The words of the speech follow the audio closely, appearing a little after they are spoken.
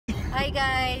Hi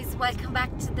guys, welcome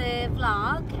back to the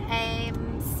vlog.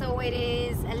 So it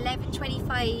is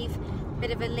 11:25,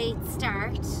 bit of a late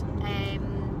start.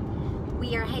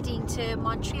 We are heading to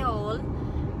Montreal.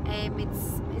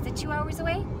 Is it 2 hours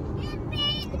away?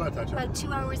 About that, About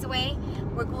 2 hours away.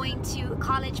 We're going to a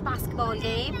college basketball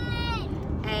game.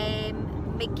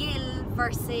 McGill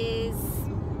versus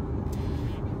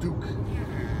Duke.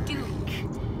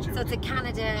 So it's a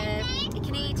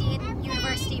Canadian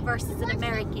university versus an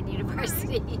American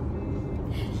university.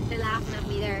 They're laughing at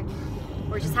me there.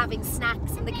 We're just having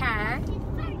snacks in the car.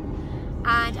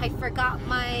 And I forgot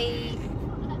my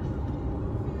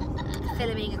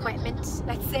filming equipment,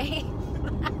 let's say.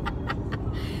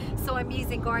 So I'm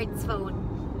using Gordon's phone.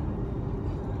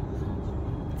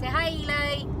 Say hi,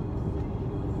 Eli.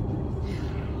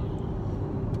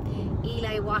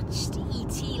 Eli watched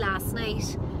E.T. last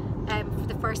night for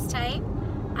the first time,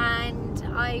 and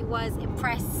I was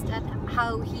impressed at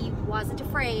how he wasn't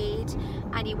afraid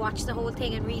and he watched the whole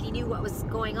thing and really knew what was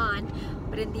going on,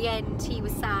 but in the end he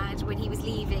was sad when he was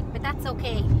leaving, but that's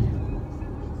okay.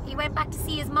 He went back to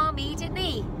see his mommy, didn't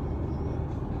he?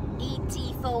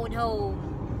 E.T. phone home.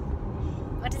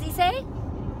 What does he say?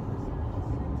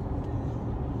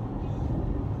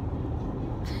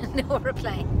 No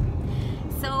reply.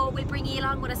 So we'll bring you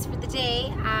along with us for the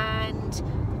day and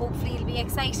hopefully it'll be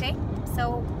exciting.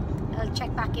 So I'll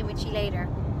check back in with you later.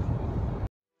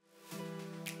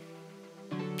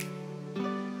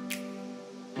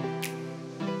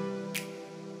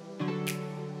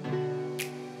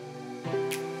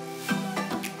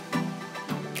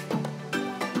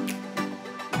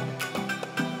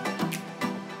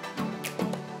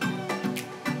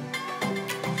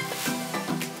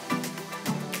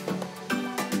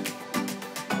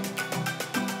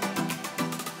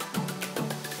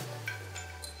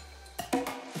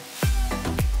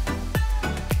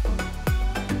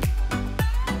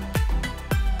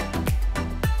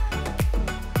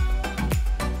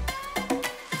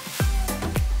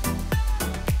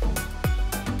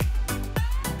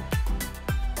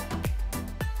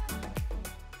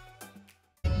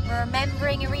 We're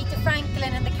remembering Aretha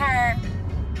Franklin in the car.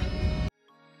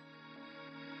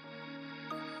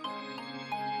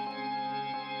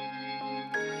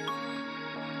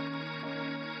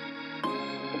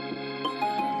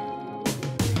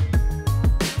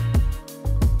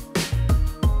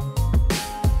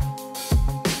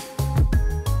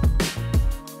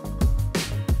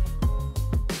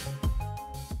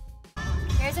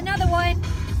 Here's another one.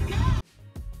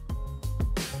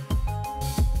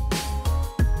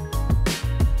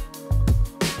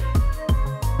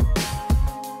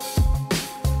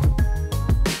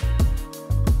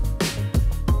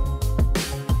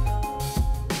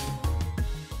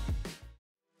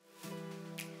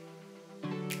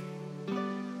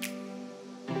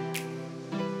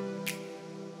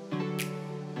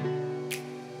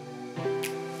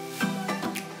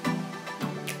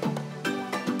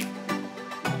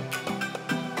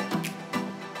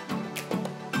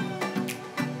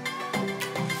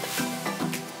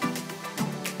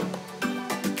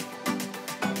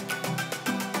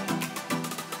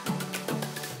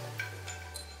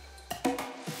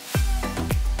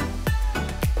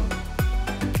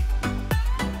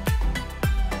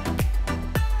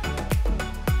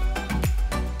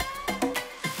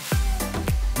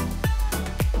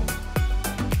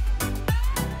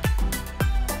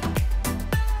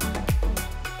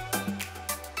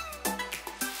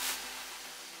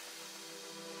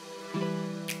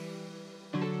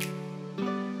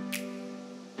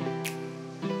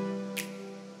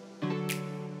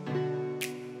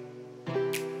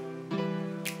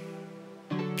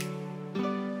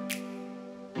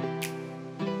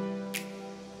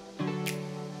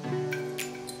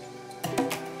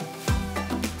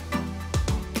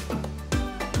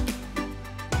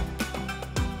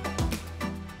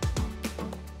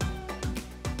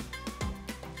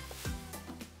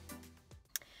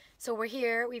 So we're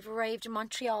here, we've arrived in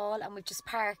Montreal and we've just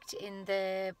parked in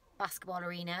the basketball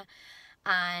arena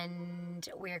and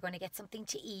we're going to get something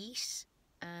to eat.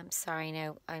 Sorry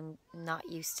now, I'm not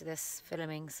used to this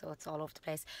filming, so it's all over the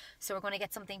place. So we're going to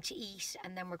get something to eat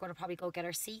and then we're going to probably go get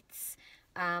our seats.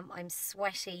 I'm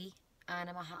sweaty and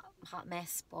I'm a hot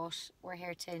mess, but we're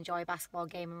here to enjoy a basketball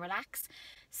game and relax.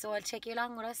 So I'll take you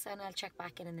along with us and I'll check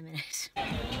back in a minute.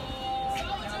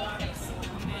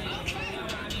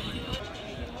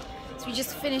 So we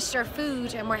just finished our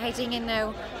food and we're heading in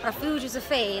now. Our food was a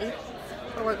fail,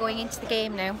 but we're going into the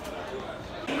game now.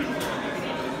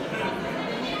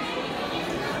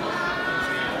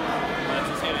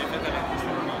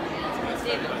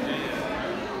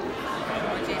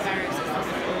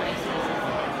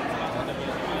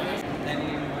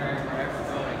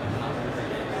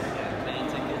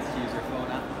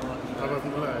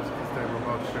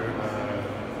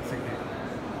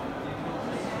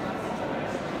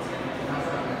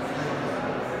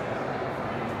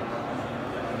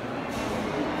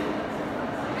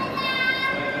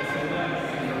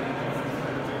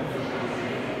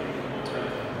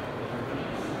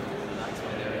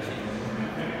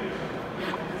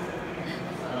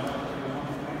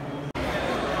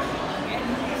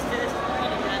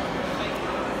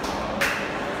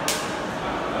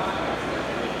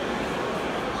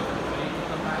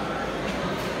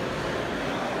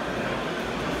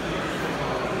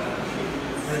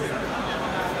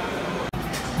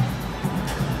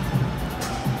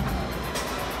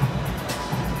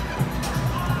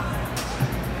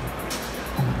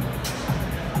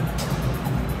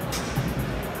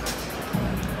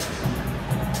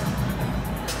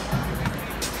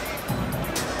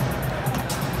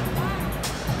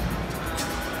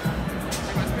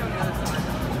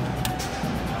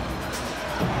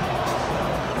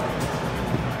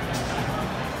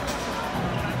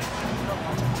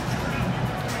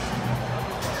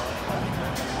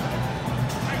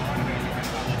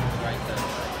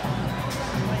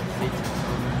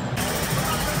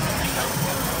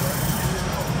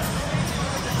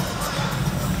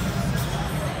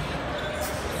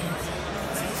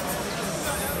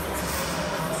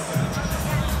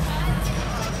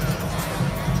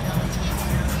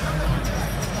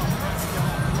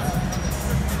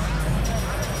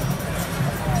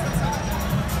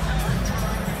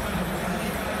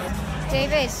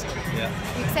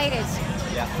 excited?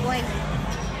 Yeah. Why?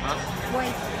 Huh?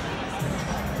 Why?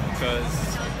 Because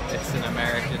it's an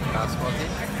American basketball team.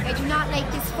 I do not like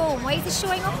this foam. Why is it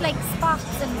showing up like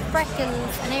spots and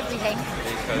freckles and everything?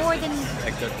 Because More than it's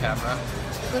a good camera.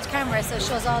 good camera, so it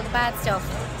shows all the bad stuff.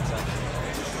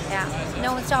 Yeah,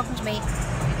 no one's talking to me.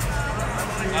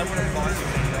 I would have bought you.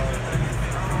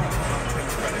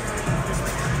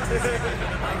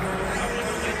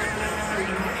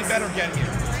 You better get here.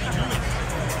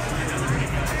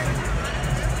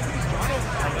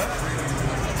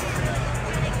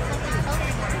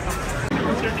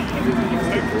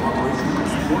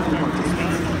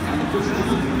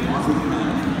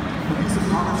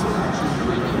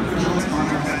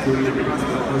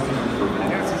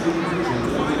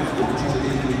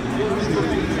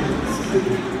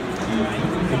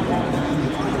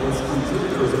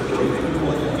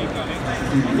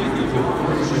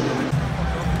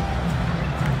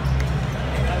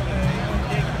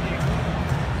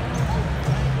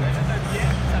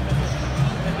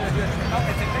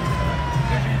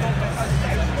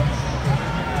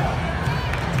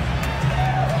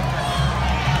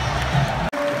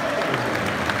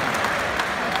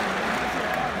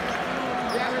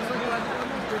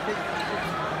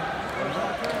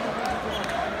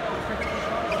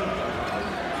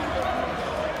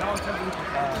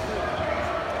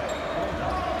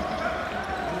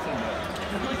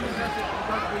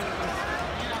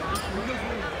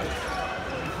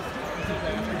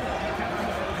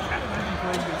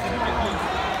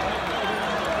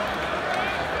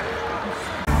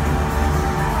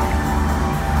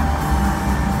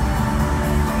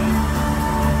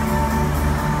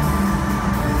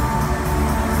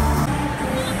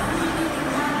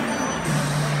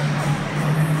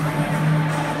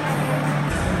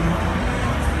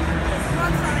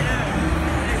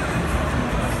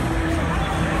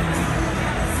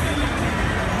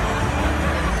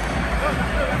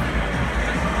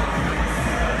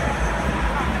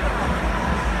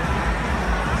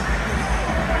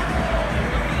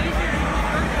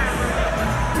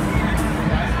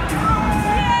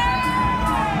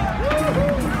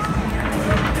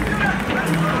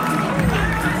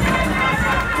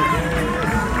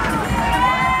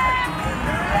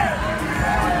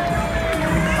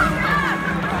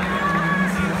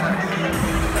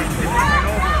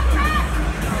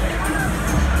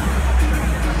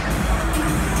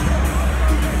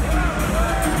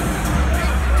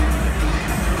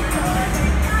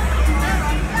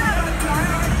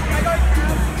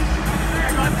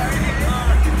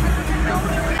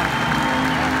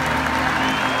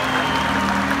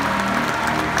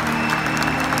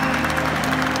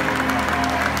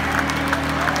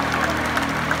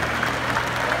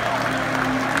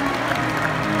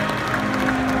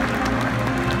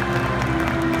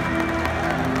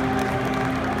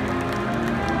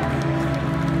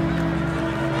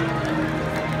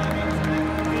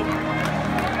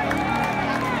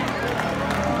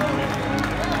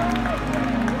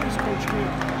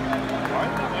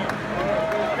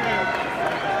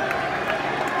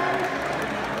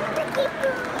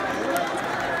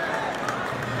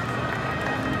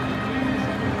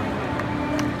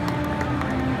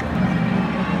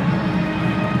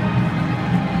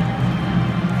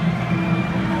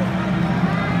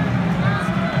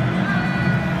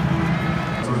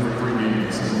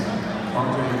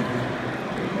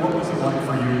 What was it like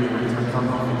for you to come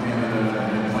home to Canada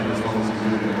and play as well as you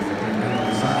did?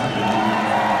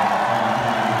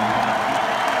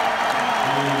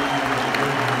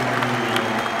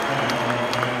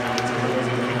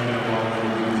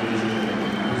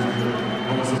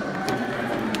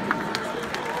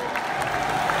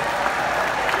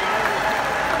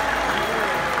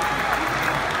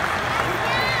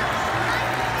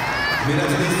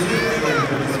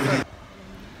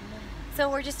 So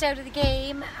we're just out of the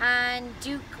game and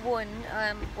Duke won.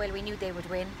 Well, we knew they would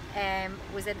win. It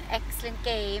was an excellent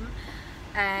game.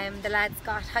 The lads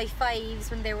got high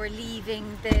fives when they were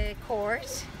leaving the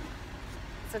court.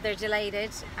 So they're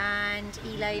delighted, and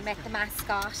Eli met the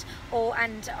mascot. Oh,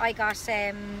 and I got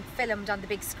filmed on the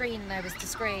big screen and I was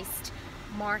disgraced.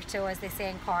 Marto, as they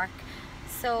say in Cork.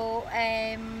 So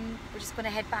we're just going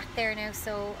to head back there now,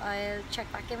 so I'll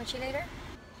check back in with you later.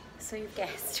 So you've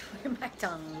guessed, we're at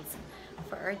McDonald's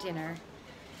for our dinner.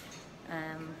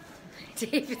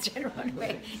 David's trying to run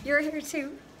away. You're here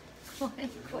too. Go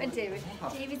on, David.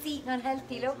 David's eating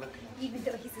unhealthy, look. Even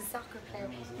though he's a soccer player,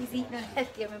 he's eating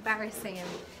unhealthy. I'm embarrassing him.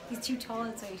 He's too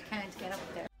tall, so he can't get up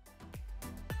there.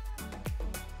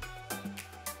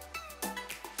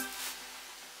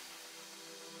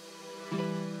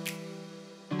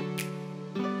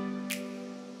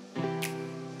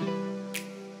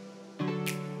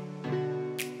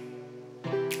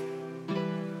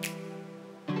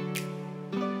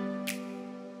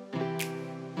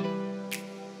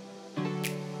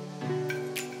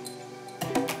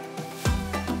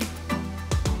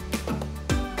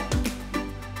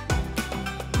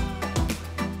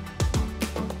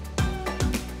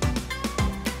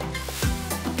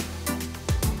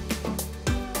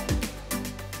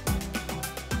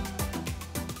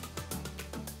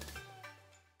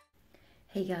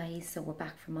 Hey guys, so we're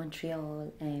back from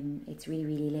Montreal. It's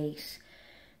really late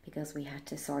because we had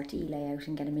to sort Eli out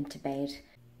and get him into bed.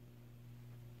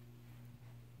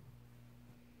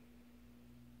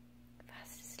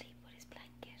 Fast asleep with his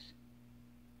blanket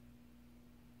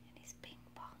and his ping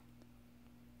pong,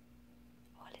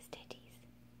 all his titties.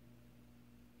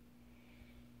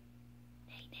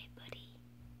 Night, buddy.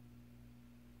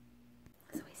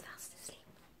 So he's fast asleep.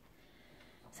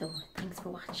 So thanks for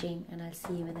watching, and I'll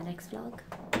see you in the next vlog.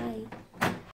 Bye.